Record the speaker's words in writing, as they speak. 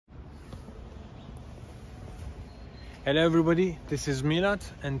Hello everybody, this is Milad,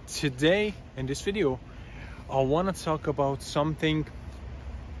 and today in this video I want to talk about something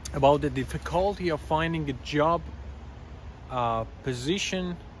about the difficulty of finding a job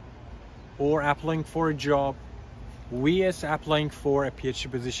position or applying for a job vs applying for a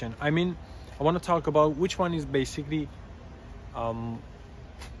PhD position. I want to talk about which one is basically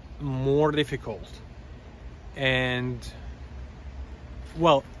more difficult. And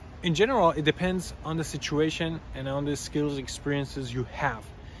well, in general, it depends on the situation and on the skills, experiences you have.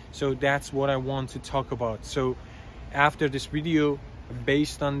 So that's what I want to talk about. So after this video,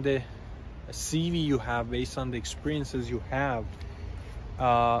 based on the CV you have, based on the experiences you have,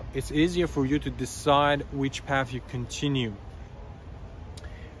 it's easier for you to decide which path you continue.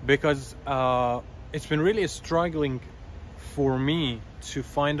 Because it's been really struggling for me to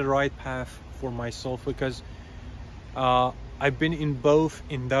find the right path for myself, because I've been in both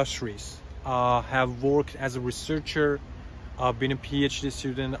industries. Have worked as a researcher, I've been a PhD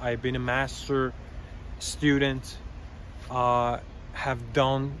student, I've been a master student, have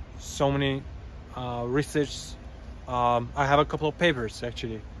done so many research. I have a couple of papers,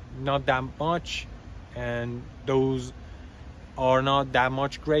 actually, not that much, and those are not that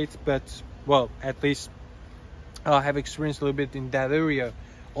much great, but well, at least I have experienced a little bit in that area.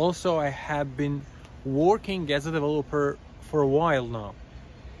 Also, I have been working as a developer for a while now,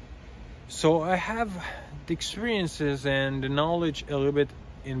 so I have the experiences and the knowledge a little bit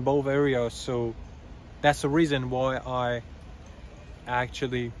in both areas. So that's the reason why I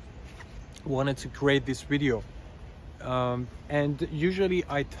actually wanted to create this video. And usually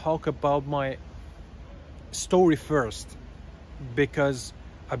I talk about my story first, because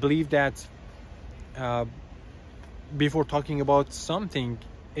I believe that before talking about something,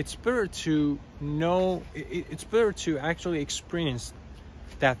 it's better to know, it's better to actually experience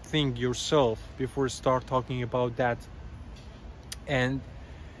that thing yourself before start talking about that. And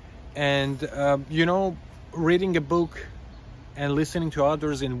you know, reading a book and listening to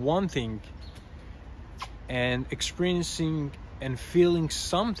others in one thing, and experiencing and feeling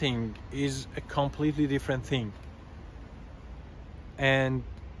something is a completely different thing. And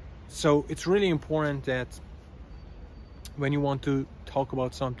so it's really important that when you want to talk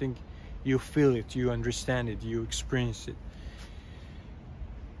about something, you feel it, you understand it, you experience it.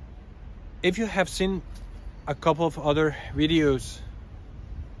 If you have seen a couple of other videos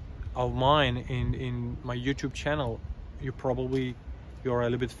of mine in my YouTube channel, you're a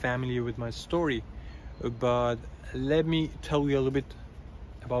little bit familiar with my story. But let me tell you a little bit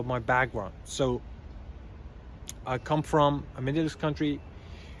about my background. So I come from a Middle East country.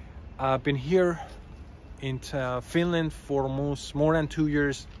 I've been here in Finland for almost more than 2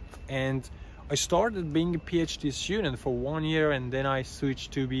 years, and I started being a PhD student for 1 year, and then I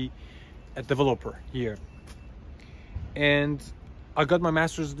switched to be a developer here. And I got my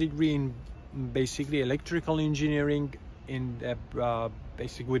master's degree in basically electrical engineering, in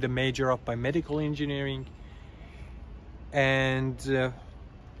basically with a major of biomedical engineering. And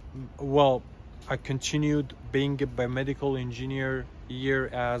well, I continued being a biomedical engineer here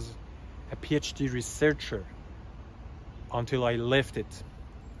as a PhD researcher until I left it.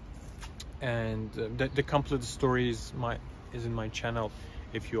 And the complete story is in my channel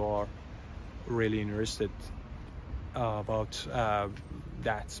if you are really interested about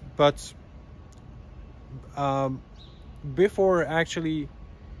that. But before actually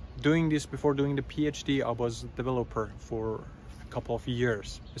doing this, before doing the PhD, I was a developer for a couple of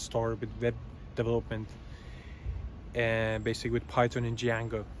years. I started with web development, and basically with Python and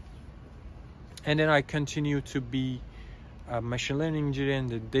Django. And then I continued to be a machine learning engineer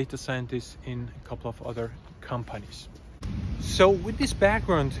and a data scientist in a couple of other companies. So with this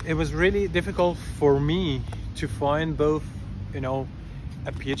background, it was really difficult for me to find both, you know,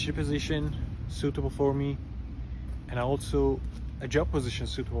 a PhD position suitable for me and also a job position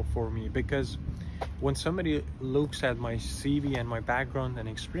suitable for me. Because when somebody looks at my CV and my background and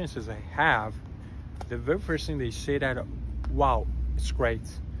experiences I have, the very first thing they say that, wow, it's great.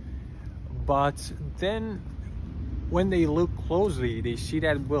 But then when they look closely, they see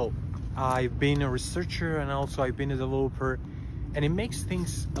that, well, I've been a researcher and also I've been a developer, and it makes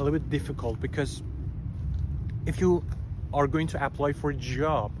things a little bit difficult. Because if you are going to apply for a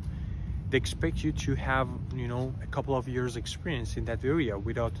job, they expect you to have, you know, a couple of years experience in that area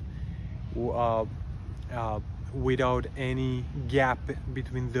without any gap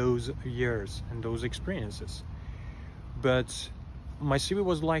between those years and those experiences. But my CV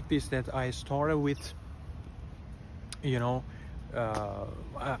was like this, that I started with, you know,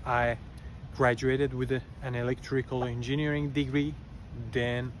 I graduated with an electrical engineering degree.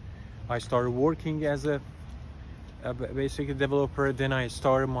 Then I started working as a basically developer. Then I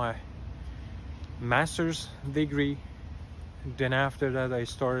started my master's degree. Then after that I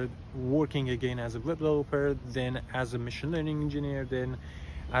started working again as a web developer, then as a machine learning engineer, then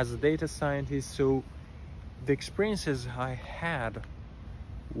as a data scientist. So the experiences I had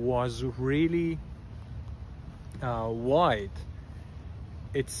was really wide.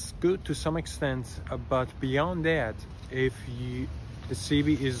 It's good to some extent, but beyond that, if the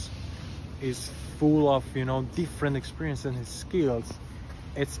CV is full of, you know, different experiences and skills,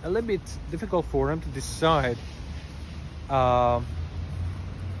 it's a little bit difficult for them to decide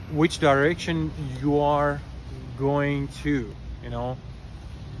which direction you are going to, you know,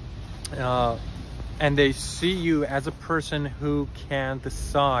 and they see you as a person who can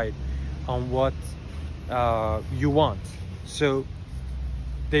decide on what you want. So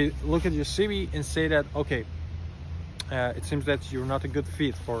they look at your CV and say that, okay, it seems that you're not a good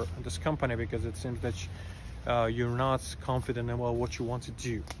fit for this company because it seems that you're not confident about what you want to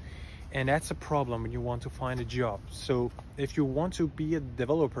do. And that's a problem when you want to find a job. So if you want to be a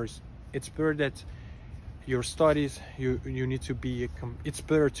developer, it's better that your studies, you need to be it's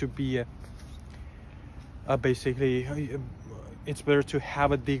better to be basically it's better to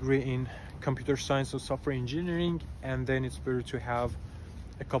have a degree in computer science or software engineering, and then it's better to have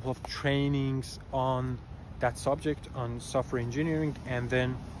a couple of trainings on that subject, on software engineering, and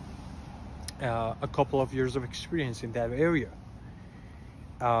then a couple of years of experience in that area.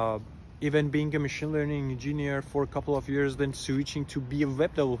 Even being a machine learning engineer for a couple of years, then switching to be a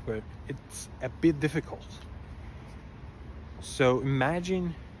web developer, it's a bit difficult. So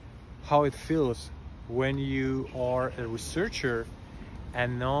imagine how it feels when you are a researcher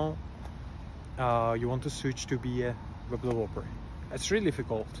and now you want to switch to be a web developer. It's really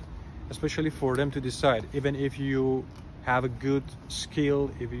difficult, especially for them to decide, even if you have a good skill,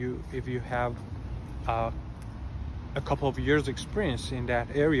 if you have a couple of years experience in that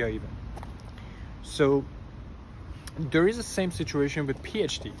area even. So there is the same situation with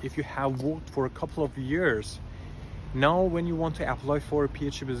PhD. If you have worked for a couple of years, now when you want to apply for a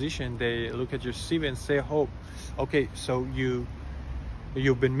PhD position, they look at your CV and say, oh, okay, so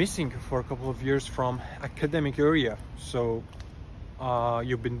you've been missing for a couple of years from academic area, so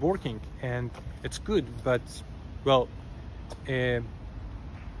you've been working, and it's good, but well,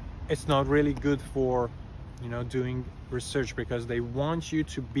 it's not really good for, you know, doing research, because they want you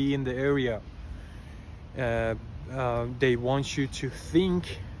to be in the area. They want you to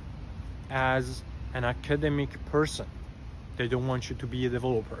think as an academic person. They don't want you to be a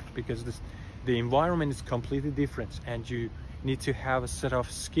developer, because the environment is completely different, and you need to have a set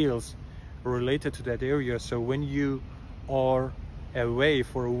of skills related to that area. So when you are away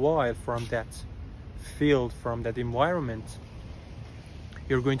for a while from that field, from that environment,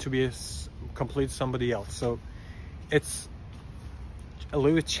 you're going to be a complete somebody else. So it's a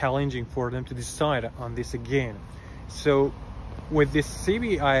little bit challenging for them to decide on this again. So with this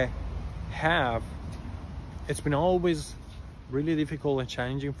CV I have, it's been always really difficult and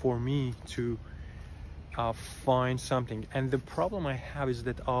challenging for me to find something. And the problem I have is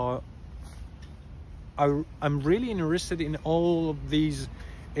that I'm really interested in all of these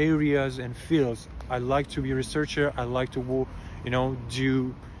areas and fields. I like to be a researcher. I like to work, you know,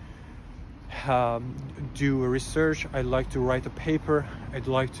 do a research. I like to write a paper. I'd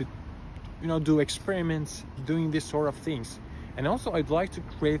like to, you know, do experiments, doing this sort of things. And also I'd like to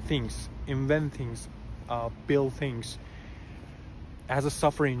create things, invent things, build things as a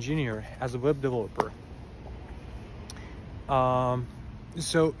software engineer, as a web developer.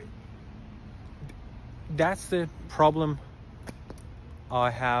 So that's the problem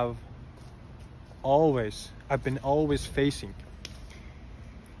I've been always facing.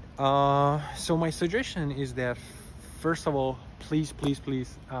 So my suggestion is that, first of all, please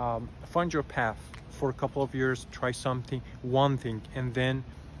find your path for a couple of years, try one thing, and then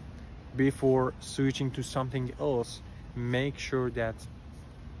before switching to something else, make sure that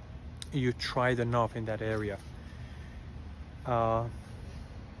you tried enough in that area.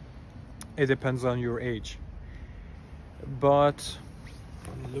 It depends on your age, but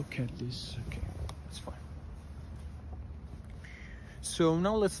look at this. Okay, that's fine. So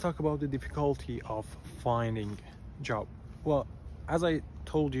now let's talk about the difficulty of finding a job. Well, as I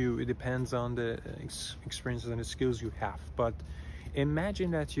told you, it depends on the experiences and the skills you have, but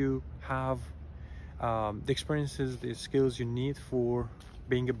imagine that you have the experiences, the skills you need for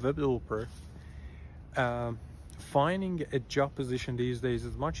being a web developer. Finding a job position these days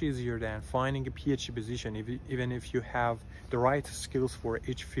is much easier than finding a PhD position, even if you have the right skills for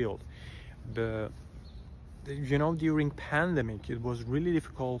each field. You know, during pandemic, it was really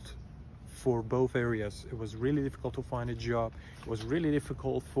difficult for both areas. It was really difficult to find a job. It was really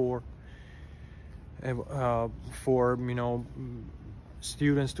difficult for you know,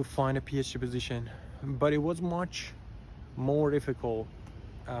 students to find a PhD position, but it was much more difficult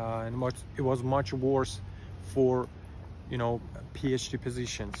and it was much worse for, you know, PhD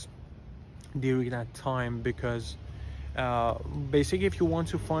positions during that time, because basically if you want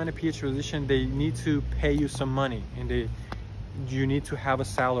to find a PhD position, they need to pay you some money, and you need to have a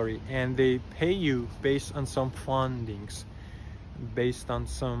salary, and they pay you based on some fundings, based on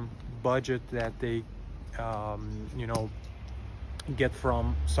some budget that they you know, get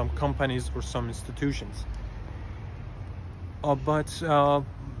from some companies or some institutions. But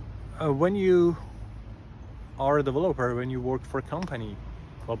when you are a developer, when you work for a company,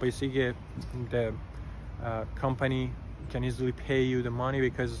 well, basically the company can easily pay you the money,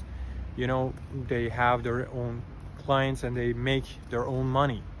 because, you know, they have their own clients and they make their own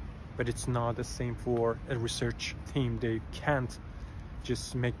money. But it's not the same for a research team. They can't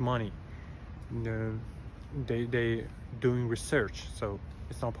just make money. They doing research, so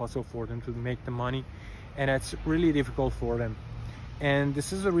it's not possible for them to make the money, and it's really difficult for them. And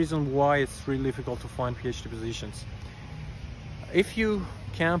this is the reason why it's really difficult to find PhD positions. If you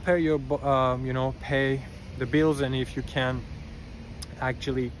can pay your you know, pay the bills, and if you can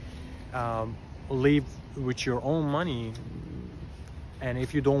actually live with your own money, and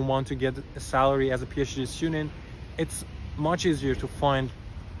if you don't want to get a salary as a PhD student, it's much easier to find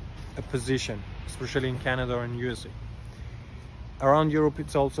a position, especially in Canada or in USA. Around Europe,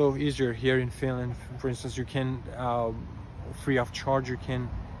 it's also easier. Here in Finland, for instance, you can free of charge, you can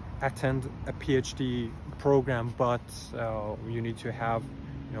attend a PhD program, but you need to have,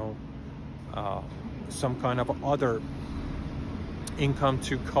 you know, some kind of other income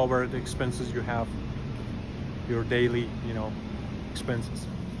to cover the expenses you have, your daily, you know, expenses.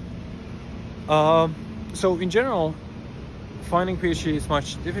 So in general, finding PhD is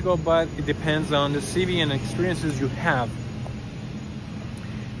much difficult, but it depends on the CV and experiences you have.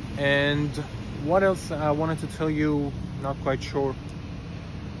 And what else I wanted to tell you, not quite sure.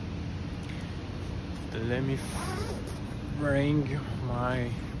 Let me bring my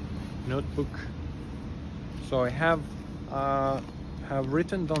notebook. So I have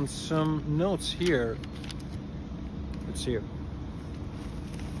written down some notes here. Let's see.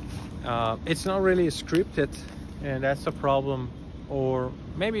 It's not really scripted, and that's a problem, or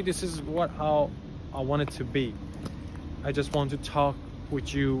maybe this is how I want it to be. I just want to talk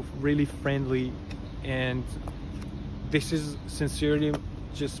with you really friendly, and this is sincerely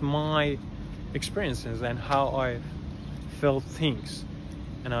just my experiences and how I felt things,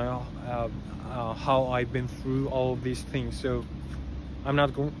 and how I've been through all of these things. So I'm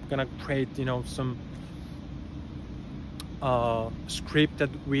not gonna create, you know, some scripted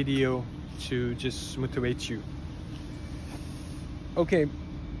video to just motivate you. Okay,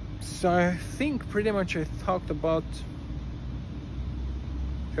 so I think pretty much I talked about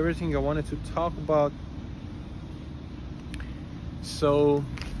everything I wanted to talk about. So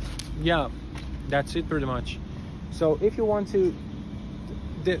yeah, that's it pretty much. So if you want to,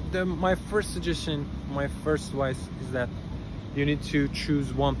 my first suggestion, my first advice is that you need to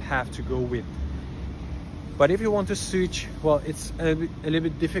choose one path to go with. But if you want to switch, well, it's a little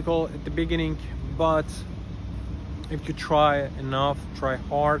bit difficult at the beginning, but if you try enough, try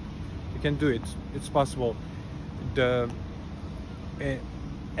hard, you can do it. It's possible.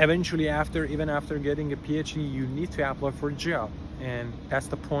 Eventually, even after getting a PhD, you need to apply for a job, and that's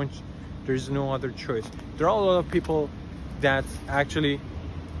the point. There is no other choice. There are a lot of people that actually,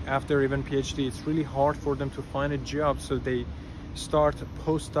 after even PhD, it's really hard for them to find a job, so they start a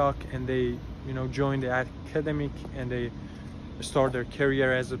postdoc and they, you know, join the academic and they start their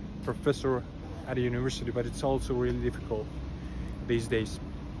career as a professor at a university. But it's also really difficult these days.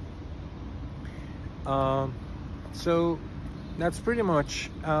 So that's pretty much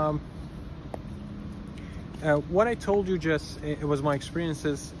what I told you. Just it was my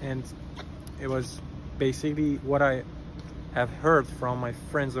experiences, and it was basically what I have heard from my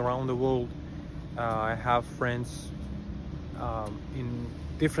friends around the world. I have friends in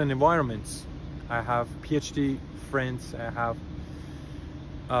different environments. I have PhD friends, I have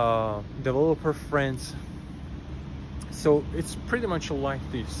developer friends. So it's pretty much like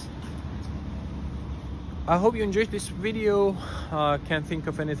this. I hope you enjoyed this video. Can't think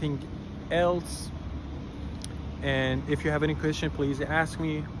of anything else. And if you have any question, please ask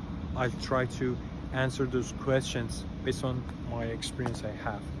me. I'll try to answer those questions based on my experience I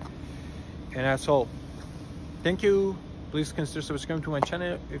have. And that's all. Thank you. Please consider subscribing to my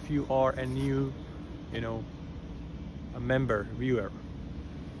channel if you are a new, a member, viewer.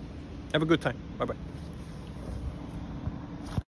 Have a good time. Bye bye.